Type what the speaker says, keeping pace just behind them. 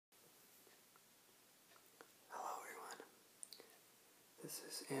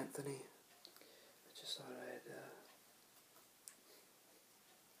This is Anthony. I just thought I'd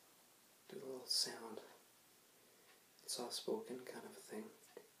do a little sound, soft-spoken kind of a thing.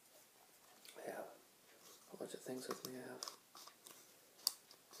 I have a bunch of things with me. I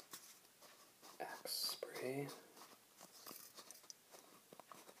have Axe spray,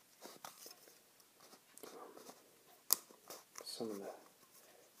 some of the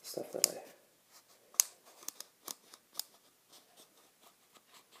stuff that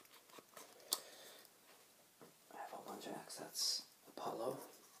I have a bunch of Axe. That's Apollo.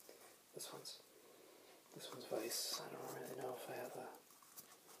 This one's Vice. I don't really know if I have a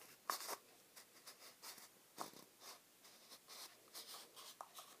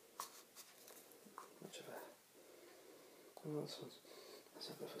much of a. Oh, this one's has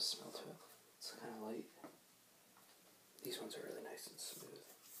a bit of a smell to it. It's kind of light. These ones are really nice and smooth.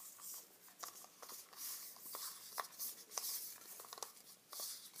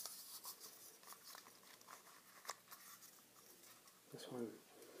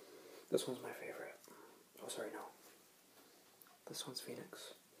 This one's my favorite. Oh, sorry, no. This one's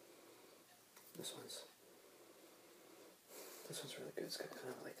Phoenix. This one's really good. It's got kind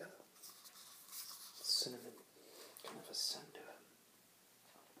of like a cinnamon kind of a scent to it.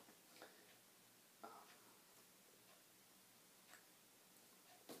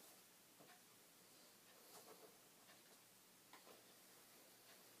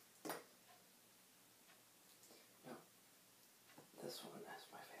 No, this one is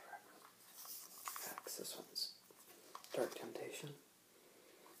my favorite. Axe. This one's Dark Temptation.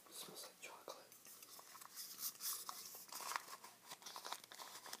 It smells like chocolate.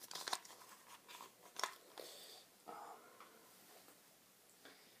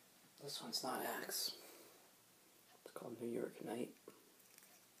 This one's not Axe. It's called New York Night.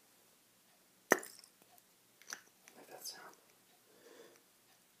 I like that sound.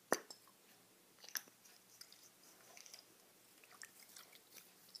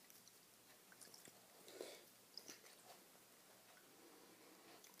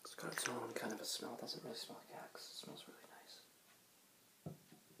 It's got its own kind of a smell. It doesn't really smell like Axe. It smells really nice.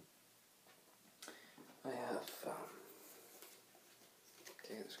 I have,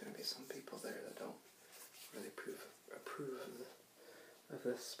 okay, there's going to be some people there that don't really approve of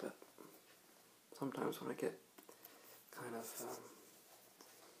this, but sometimes when I get kind of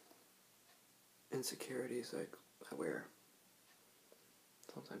insecurities, I wear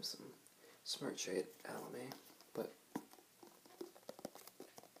sometimes some Smart Shade LMA, but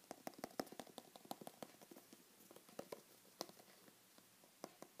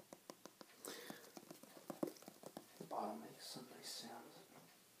the bottle makes some nice sounds.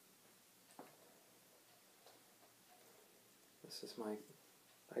 This is my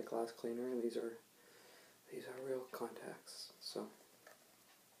eyeglass cleaner, and these are real contacts. So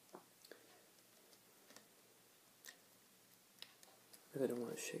I really don't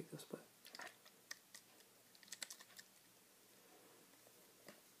want to shake this, but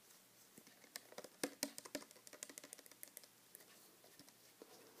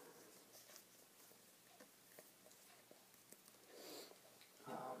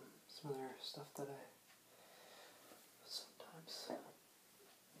some other stuff that I sometimes.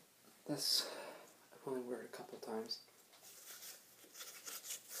 This I've only worn a couple times.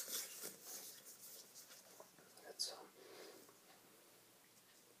 It's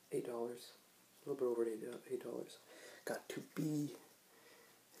 $8, a little bit over $8. Got to be.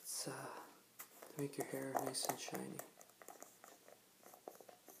 It's to make your hair nice and shiny.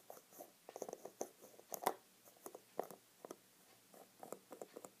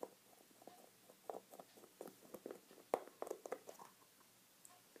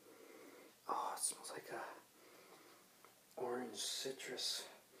 Oh, it smells like a orange citrus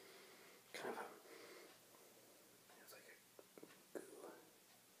kind of a. It's like a goo.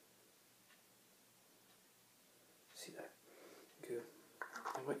 See that goo?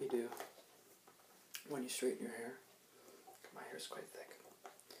 And what you do when you straighten your hair, my hair is quite thick.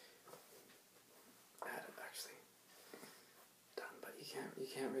 I had it actually done, but you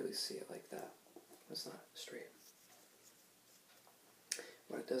can't really see it like that. It's not straight.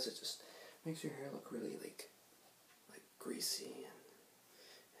 What it does, it just makes your hair look really like greasy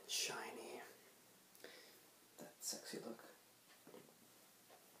and shiny. That sexy look.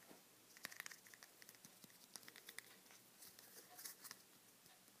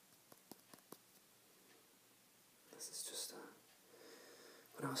 This is just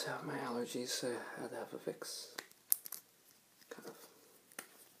when I was having my allergies, I had to have a Vicks. Kind of.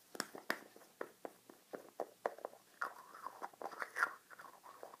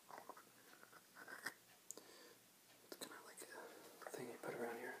 It's kind of like a thing you put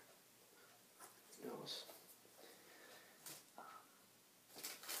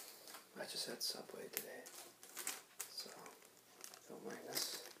at Subway today, so don't mind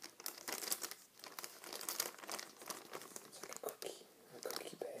this. It's like a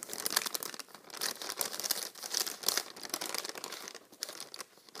cookie bag.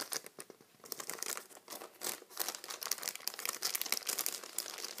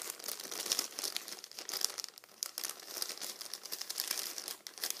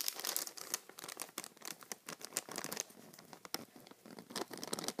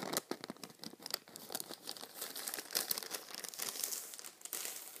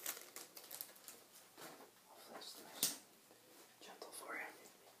 That's nice and gentle for you.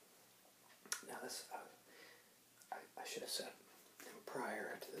 Now this, I should have said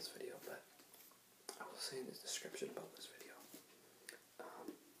prior to this video, but I will say in the description about this video.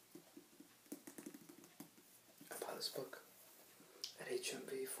 I bought this book at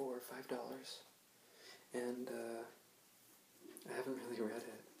HMV for $5, and I haven't really read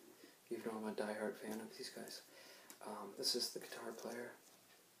it, even though I'm a diehard fan of these guys. This is the guitar player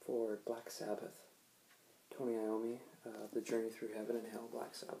for Black Sabbath, Tony Iommi, The Journey Through Heaven and Hell,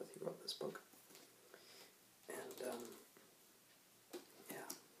 Black Sabbath. He wrote this book. And, yeah.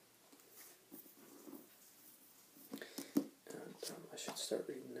 And I should start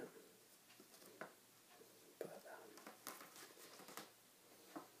reading it. But,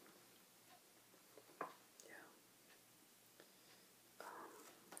 yeah.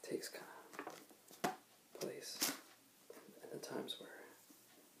 It takes kind of place in the times where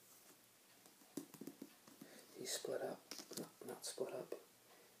he split up. Not split up.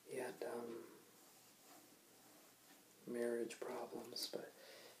 He had, marriage problems, but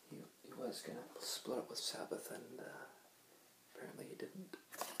he was going to split up with Sabbath, and apparently he didn't.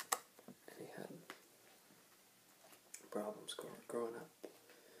 And he had problems growing up,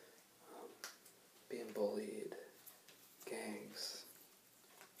 being bullied, gangs,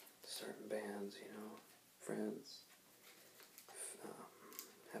 starting bands, you know, friends,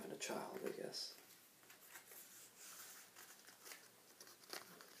 having a child, I guess.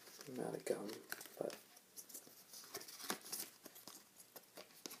 Not a gum, but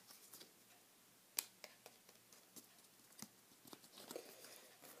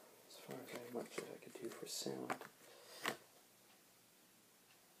as far as very much as I could do for sound.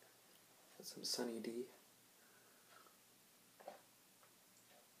 Got some Sunny D.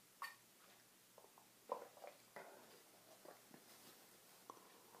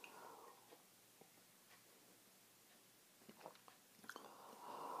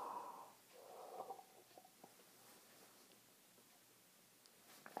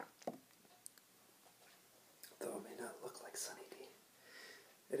 Though it may not look like Sunny D.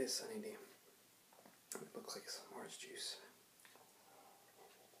 It is Sunny D. It looks like some orange juice.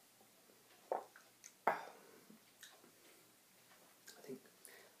 I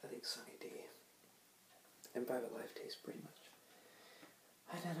think Sunny D and Private Life taste pretty much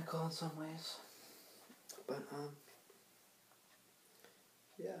identical in some ways. But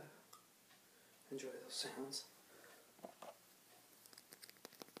yeah. Enjoy those sounds.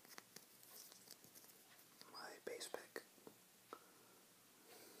 My bass pick.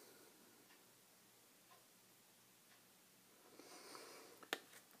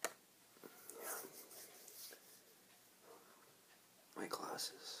 Yeah. My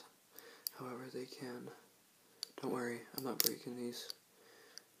glasses. However they can. Don't worry, I'm not breaking these.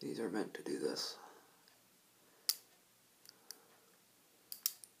 These are meant to do this.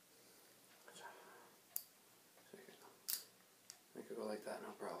 I could go like that,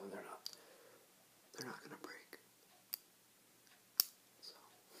 no problem. They're not gonna break. So,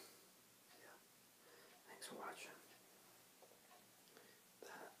 yeah. Thanks for watching.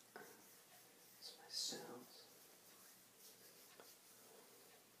 That's my sounds.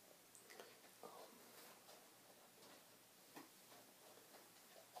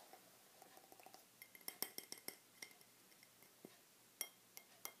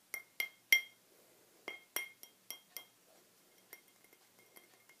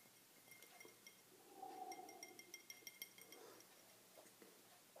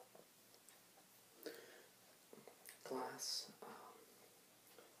 Glass, a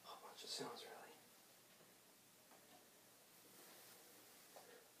whole bunch of sounds, really.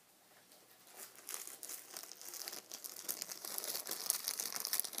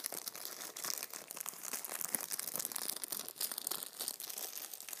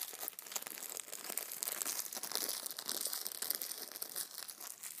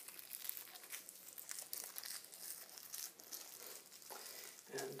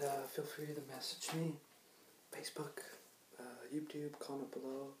 And feel free to message me, Facebook, YouTube, comment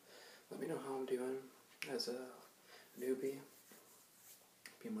below. Let me know how I'm doing as a newbie.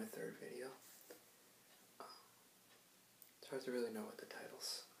 Be my third video. hard to really know what the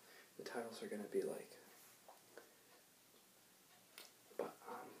titles are going to be like. But,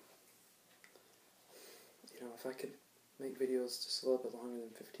 you know, if I could make videos just a little bit longer than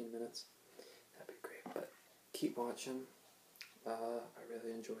 15 minutes, that'd be great. But keep watching. I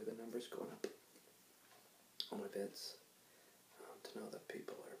really enjoy the numbers going up on my vids. To know that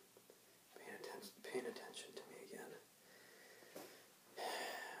people are paying attention to me again.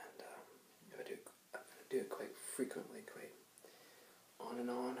 And I'm going to do it quite frequently, quite on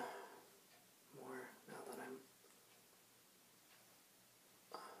and on, more now that I'm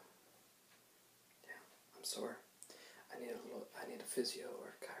sore. I need a physio or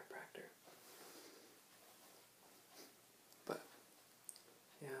a chiropractor. But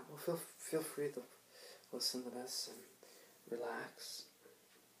yeah, well, feel free to listen to this and relax.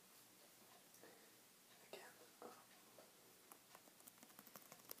 Again,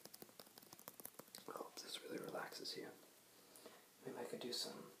 I hope this really relaxes you. Maybe I could do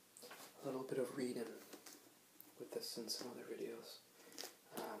a little bit of reading with this in some other videos.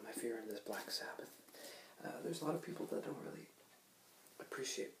 If you're into this Black Sabbath, there's a lot of people that don't really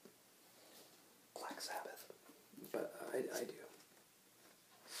appreciate Black Sabbath, but I do.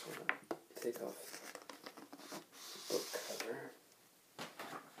 So I'm going to take off the book cover.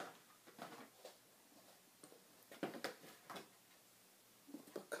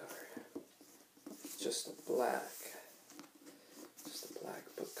 Book cover. Just a black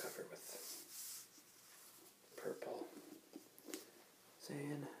book cover with purple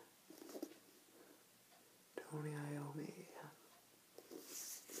saying Tony Iommi.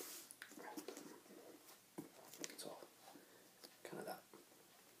 It's all kind of that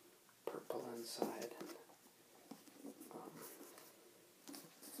purple inside.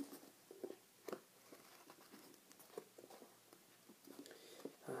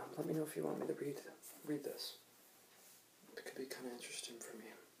 Let me know if you want me to read this. It could be kind of interesting for me.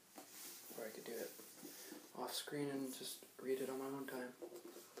 Or I could do it off screen and just read it on my own time.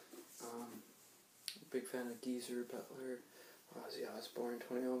 Big fan of Geezer Butler, Ozzy Osbourne,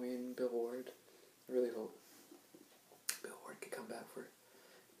 Tony Iommi, and Bill Ward. I really hope Bill Ward could come back for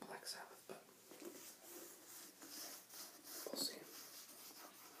Black Sabbath, but we'll see.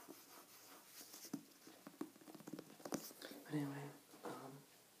 Anyway, I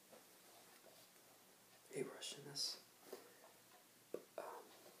hate rushing this.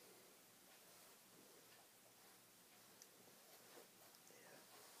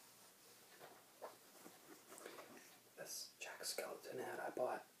 This Jack Skellington ad I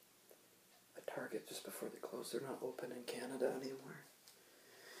bought at Target just before they closed. They're not open in Canada anymore.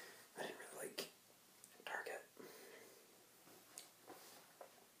 I didn't really like Target.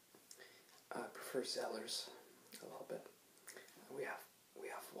 I prefer Zellers a little bit. We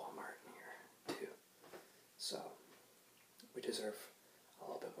have Walmart in here too, so we deserve a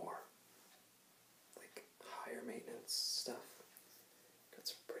little bit more, like higher maintenance stuff. Got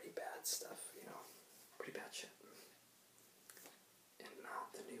some pretty bad stuff, you know, pretty bad shit. In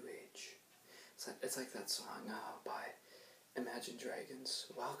the New Age, it's like that song by Imagine Dragons.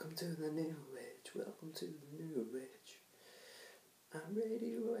 Welcome to the New Age. Welcome to the New Age. I'm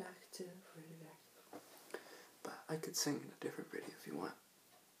radioactive. But I could sing in a different video if you want.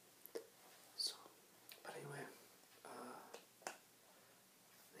 So, but anyway,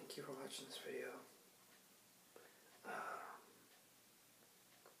 thank you for watching this video.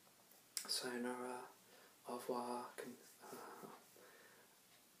 Sayonara, au revoir,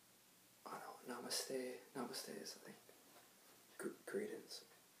 namaste is, I think, greetings.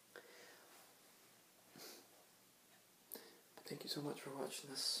 Thank you so much for watching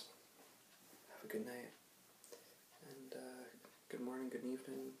this. Have a good night, and good morning, good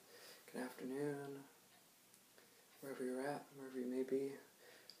evening, good afternoon, wherever you're at, wherever you may be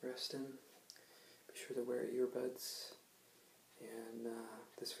resting. Be sure to wear earbuds, and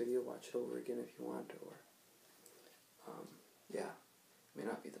this video, watch it over again if you want, or yeah, it may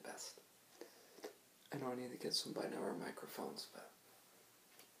not be the best. I know I need to get some binaural microphones, but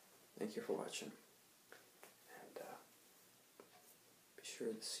thank you for watching, and be sure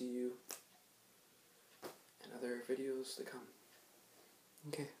to see you in other videos to come.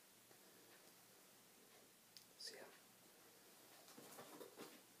 Okay.